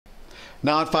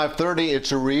Now at 5:30,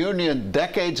 it's a reunion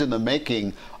decades in the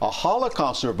making. A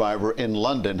Holocaust survivor in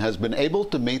London has been able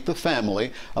to meet the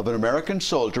family of an American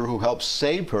soldier who helped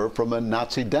save her from a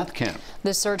Nazi death camp.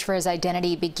 The search for his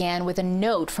identity began with a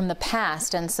note from the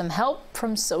past and some help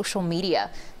from social media.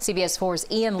 CBS 4's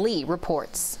Ian Lee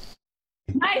reports.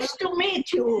 Nice to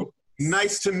meet you.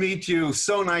 Nice to meet you.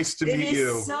 So nice to meet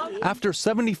you. After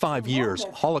 75 years,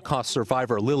 Holocaust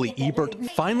survivor Lily Ebert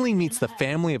finally meets the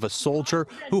family of a soldier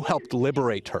who helped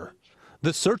liberate her.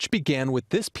 The search began with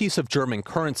this piece of German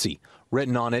currency.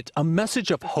 Written on it, a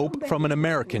message of hope from an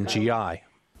American GI.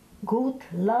 Good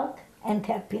luck and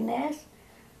happiness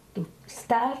to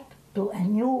start to a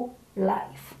new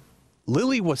life.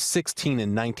 Lily was 16 in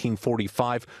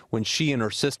 1945 when she and her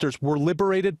sisters were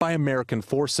liberated by American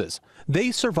forces.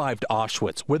 They survived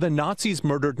Auschwitz, where the Nazis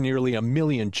murdered nearly 1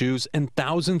 million Jews and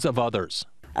thousands of others.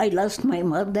 I lost my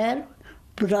mother,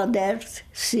 brothers,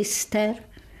 sister.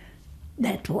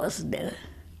 That was the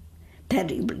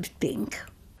terrible thing.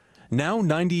 Now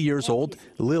 90 years old,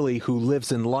 Lily, who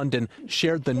lives in London,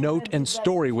 shared the note and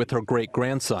story with her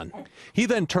great-grandson. He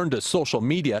then turned to social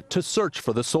media to search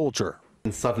for the soldier.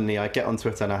 And suddenly I get on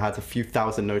Twitter and I had a few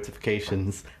thousand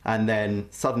notifications, and then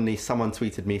suddenly someone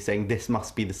tweeted me saying this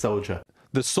must be the soldier.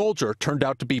 The soldier turned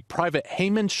out to be Private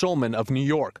Hayman Schulman of New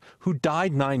York, who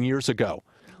died 9 years ago.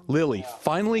 Lily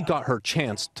finally got her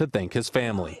chance to thank his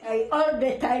family. All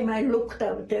the time I looked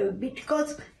out there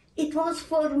because it was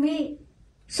for me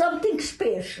something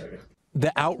special.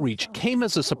 The outreach came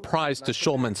as a surprise to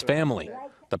Schulman's family.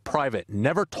 The private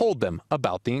never told them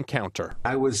about the encounter.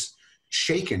 I was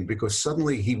shaken because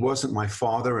suddenly he wasn't my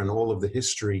father and all of the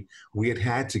history we had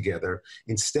had together.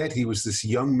 Instead, he was this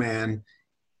young man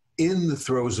in the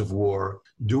throes of war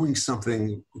doing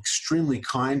something extremely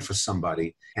kind for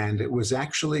somebody, and it was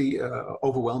actually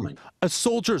overwhelming. A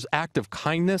soldier's act of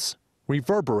kindness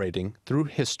reverberating through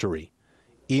history.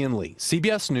 Ian Lee,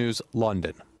 CBS News,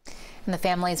 London. And the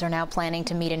families are now planning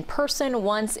to meet in person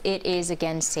once it is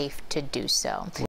again safe to do so.